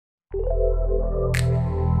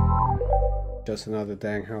Just another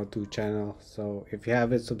dang how-to channel. So if you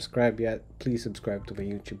haven't subscribed yet, please subscribe to my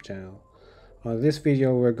YouTube channel. On this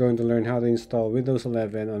video, we're going to learn how to install Windows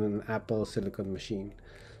 11 on an Apple Silicon machine.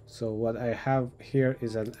 So what I have here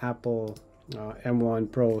is an Apple M1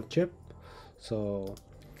 Pro chip. So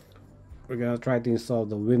we're gonna try to install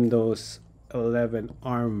the Windows 11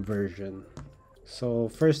 ARM version. So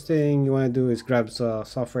first thing you want to do is grab the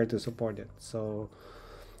software to support it. So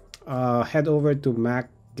head over to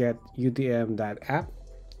macgetutm.app.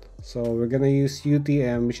 So we're gonna use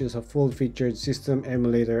UTM, which is a full-featured system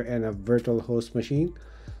emulator and a virtual host machine.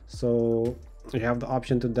 So you have the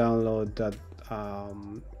option to download the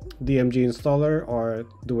DMG installer or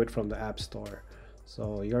do it from the App Store.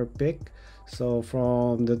 So your pick. So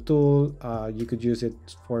from the tool, you could use it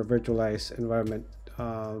for virtualized environment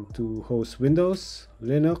to host Windows,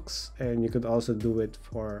 Linux, and you could also do it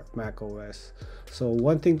for Mac OS. So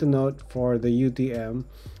one thing to note for the UTM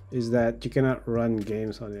is that you cannot run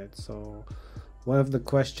games on it. So one of the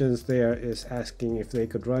questions there is asking if they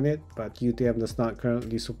could run it, but UTM does not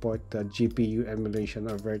currently support the GPU emulation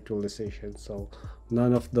or virtualization. So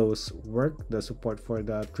none of those work. The support for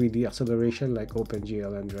the 3D acceleration like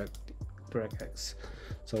OpenGL and DirectX.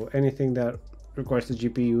 So anything that requires the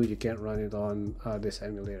GPU, you can't run it on this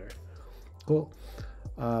emulator. Cool.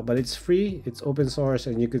 But it's free, it's open source,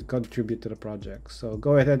 and you could contribute to the project. So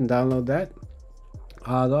go ahead and download that.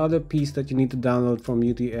 The other piece that you need to download from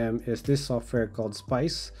UTM is this software called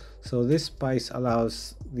Spice. So this Spice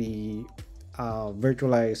allows the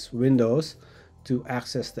virtualized Windows to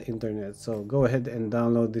access the internet. So go ahead and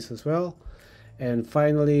download this as well. And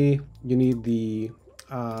finally, you need the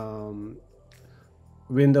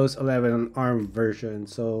Windows 11 ARM version.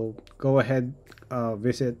 So go ahead,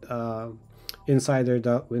 visit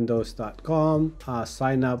insider.windows.com,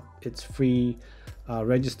 sign up, it's free,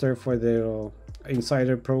 register for the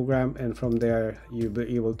Insider program, and from there you'll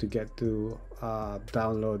be able to get to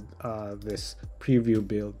download this preview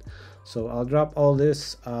build. So I'll drop all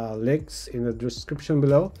this links in the description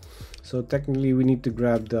below. So technically we need to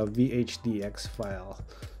grab the VHDX file.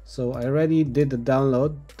 So I already did the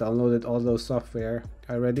downloaded all those software.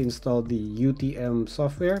 I already installed the UTM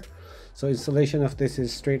software. So installation of this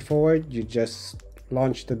is straightforward. You just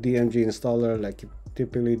launch the DMG installer like you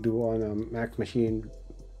typically do on a Mac machine,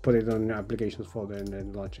 put it on your applications folder, and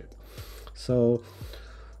then launch it. So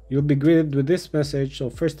you'll be greeted with this message. So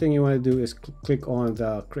first thing you want to do is click on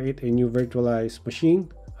the create a new virtualized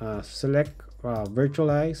machine, select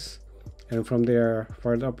virtualize, and from there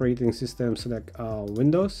for the operating system select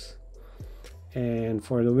Windows, and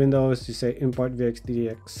for the Windows you say import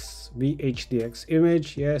VHDX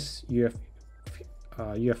image, yes,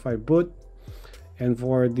 UEFI boot, and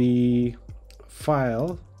for the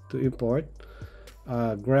file to import,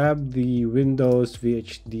 grab the Windows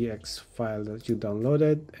VHDX file that you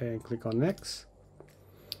downloaded and click on next.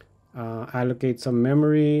 Allocate some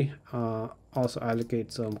memory, also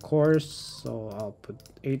allocate some cores. So I'll put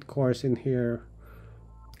 8 cores in here,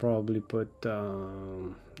 probably put I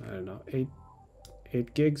don't know, 8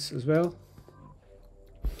 gigs as well,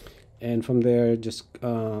 and from there just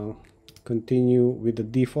continue with the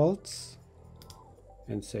defaults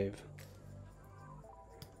and save.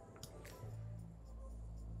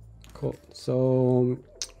 Cool. So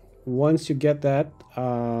once you get that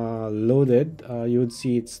loaded, you would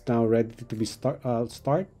see it's now ready to be start.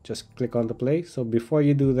 Just click on the play. So before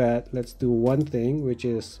you do that, let's do one thing, which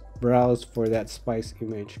is browse for that Spice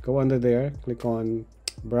image. Go under there, click on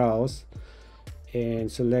browse,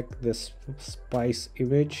 and select this Spice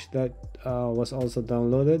image that was also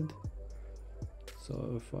downloaded.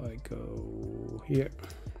 So if I go here,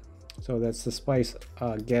 so that's the Spice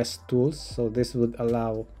guest tools. So this would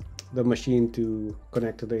allow the machine to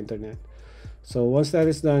connect to the internet. So once that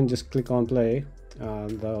is done, just click on play.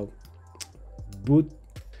 The boot,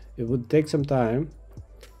 it would take some time.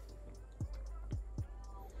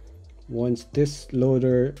 Once this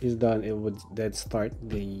loader is done, it would then start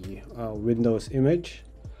the Windows image.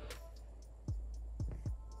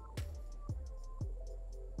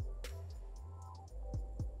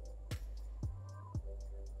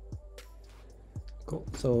 Cool.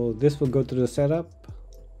 So this will go to the setup.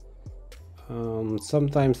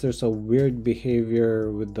 Sometimes there's a weird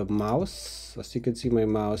behavior with the mouse. As you can see, my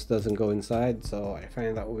mouse doesn't go inside, so I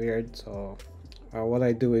find that weird. So what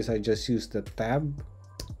I do is I just use the tab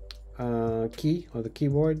key on the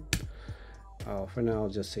keyboard. For now I'll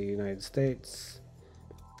just say United States,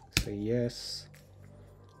 say yes,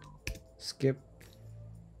 skip.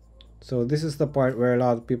 So this is the part where a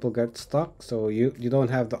lot of people get stuck. So you don't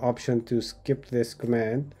have the option to skip this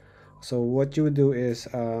command. So what you would do is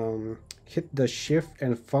hit the shift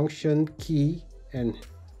and function key and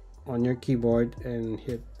on your keyboard and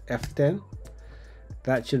hit F10.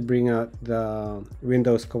 That should bring out the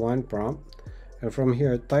Windows command prompt, and from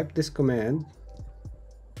here type this command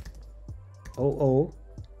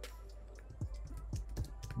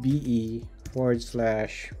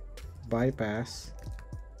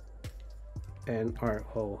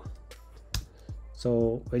OOBE/bypass/NRO.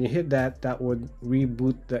 So when you hit that, that would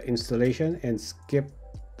reboot the installation and skip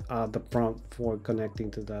the prompt for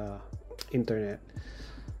connecting to the internet.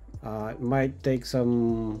 It might take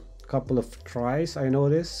some couple of tries, I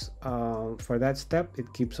notice. For that step,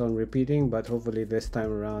 it keeps on repeating, but hopefully this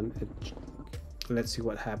time around, let's see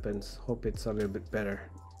what happens. Hope it's a little bit better.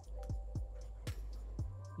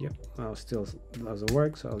 Yep, now still doesn't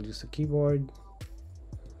work, so I'll use the keyboard.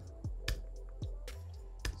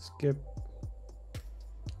 Skip.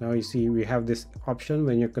 Now you see we have this option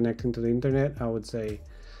when you're connecting to the internet. I would say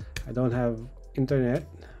I don't have internet,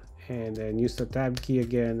 and then use the tab key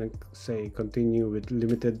again and say continue with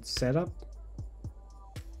limited setup.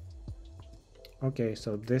 Okay,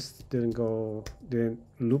 so this didn't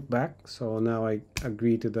loop back, so now I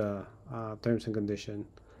agree to the terms and condition.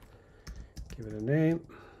 Give it a name,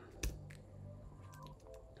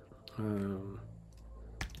 the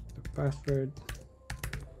password,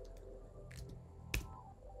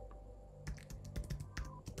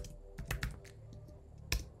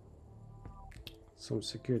 some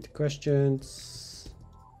security questions.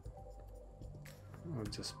 I'll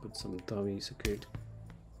just put some dummy security.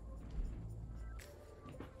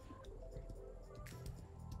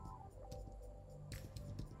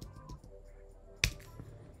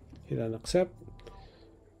 Hit on accept.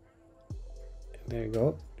 There you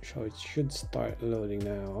go. So it should start loading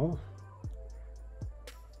now.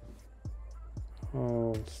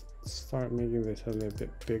 I'll start making this a little bit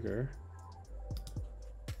bigger.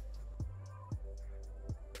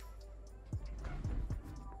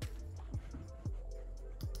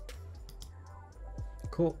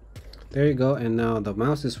 Cool. There you go. And now the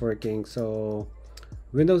mouse is working. So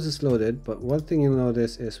Windows is loaded, but one thing you'll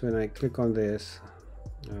notice is when I click on this,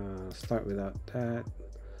 start without that,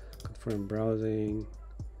 confirm browsing,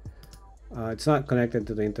 it's not connected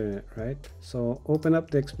to the internet, right? So open up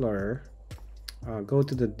the Explorer, go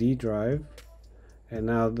to the D drive, and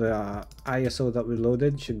now the ISO that we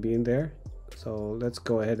loaded should be in there. So let's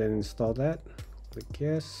go ahead and install that. Click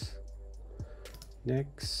yes,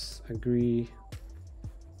 next, agree.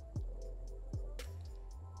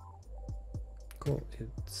 Cool,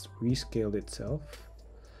 it's rescaled itself.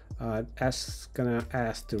 Gonna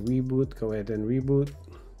ask to reboot. Go ahead and reboot.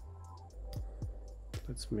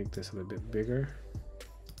 Let's make this a little bit bigger.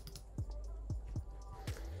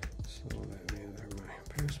 So let me enter my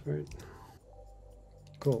password.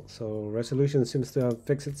 Cool, so resolution seems to have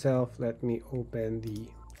fixed itself. Let me open the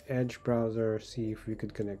Edge browser, see if we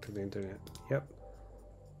could connect to the internet. Yep.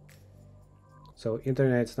 So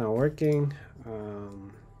internet's now working.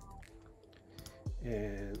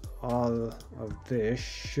 And all of this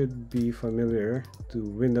should be familiar to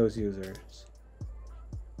Windows users.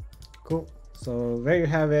 Cool. So there you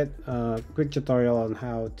have it. Quick tutorial on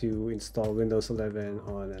how to install Windows 11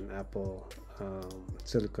 on an Apple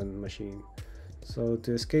Silicon machine. So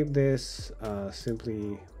to escape this,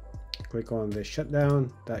 simply click on the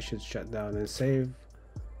shutdown. That should shut down and save,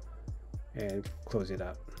 and close it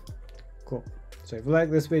out. Cool. So if you like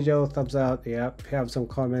this video, thumbs up. Yeah, if you have some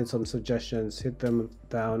comments, some suggestions, hit them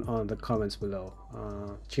down on the comments below.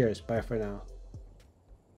 Cheers. Bye for now.